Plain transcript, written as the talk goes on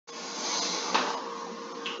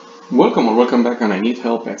Welcome or welcome back, and I need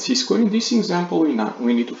help at C-square. In this example,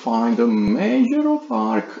 we need to find the measure of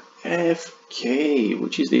arc FK,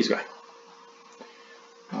 which is this guy.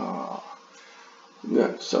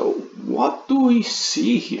 Good. So what do we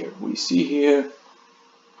see here? We see here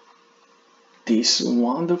this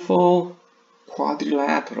wonderful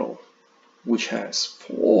quadrilateral, which has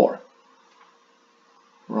 4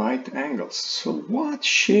 right angles. So what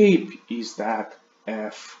shape is that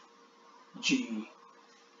FGHK?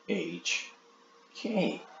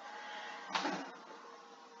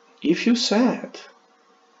 If you said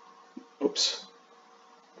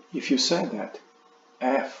that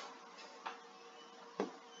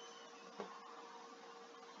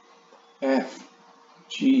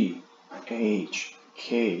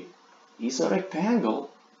FGHK is a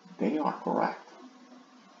rectangle, then you are correct.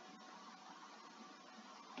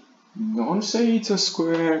 Don't say it's a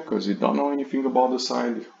square because you don't know anything about the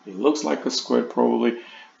side. It looks like a square probably,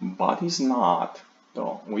 but it's not.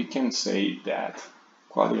 So we can say that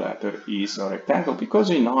quadrilateral is a rectangle because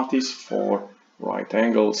we notice 4 right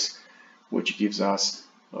angles, which gives us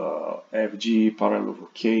FG parallel to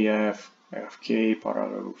KF, FK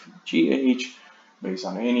parallel to GH, based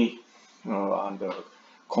on any on the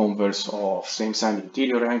converse of same side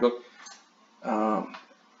interior angle.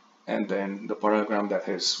 And then the parallelogram that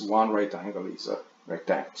has 1 right angle is a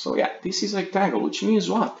rectangle. So yeah, this is a rectangle, which means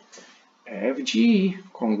what? FG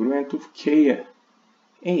congruent to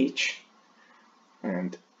KH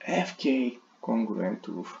and FK congruent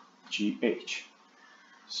to GH.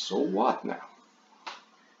 So what now?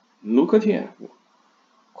 Look at here.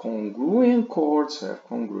 Congruent chords have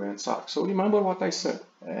congruent arcs. So remember what I said.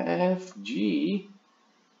 FG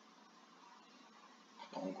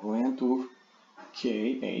congruent to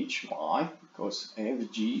KHY, because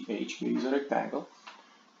FGHK is a rectangle,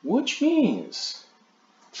 which means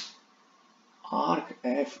arc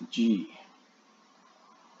FG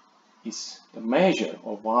is the measure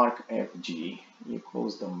of arc FG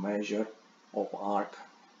equals the measure of arc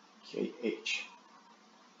KH.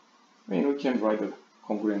 And we can write the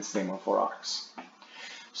congruent statement for arcs.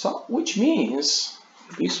 So, which means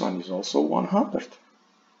this one is also 100.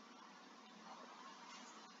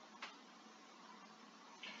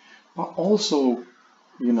 But also,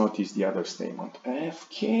 you notice the other statement,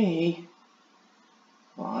 FK,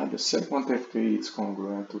 the segment FK is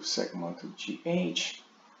congruent to segment GH,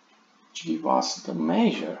 which gives us the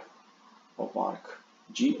measure of arc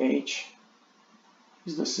GH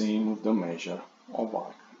is the same with the measure of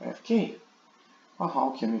arc FK. Well,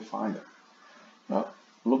 how can we find it? Well,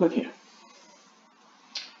 look at here.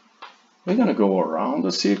 We're going to go around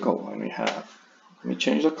the circle and let me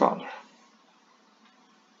change the color.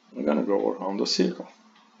 We're going to go around the circle.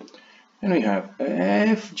 And we have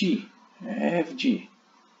FG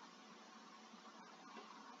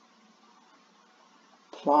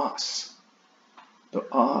plus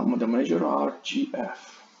the measure arc GH,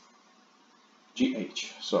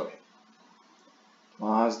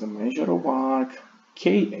 plus the measure of arc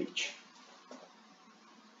KH,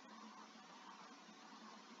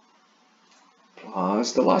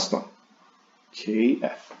 plus the last one,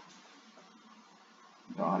 KF.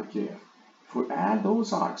 If we add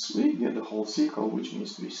those arcs, we get the whole circle, which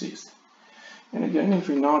means 360. And again, if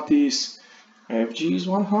we notice, FG is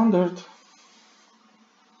 100,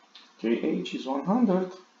 KH is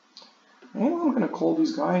 100, and I'm going to call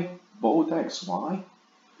this guy both XY,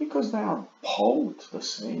 because they are both the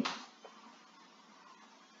same.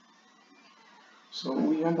 So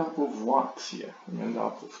we end up with what here? We end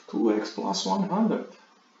up with 2x plus 100,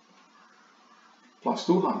 plus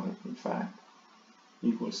 200 in fact,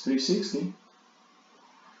 equals 360.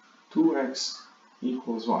 2x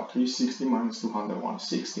equals what? 360 minus 200,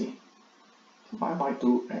 160. Divide by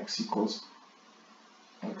 2, x equals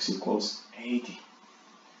 80.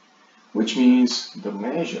 Which means the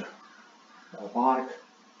measure of arc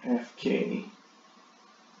FK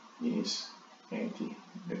is 80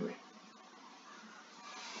 degrees.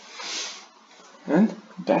 And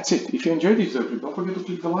that's it. If you enjoyed this video, don't forget to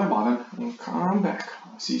click the like button and come back.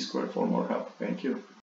 C-square for more help. Thank you.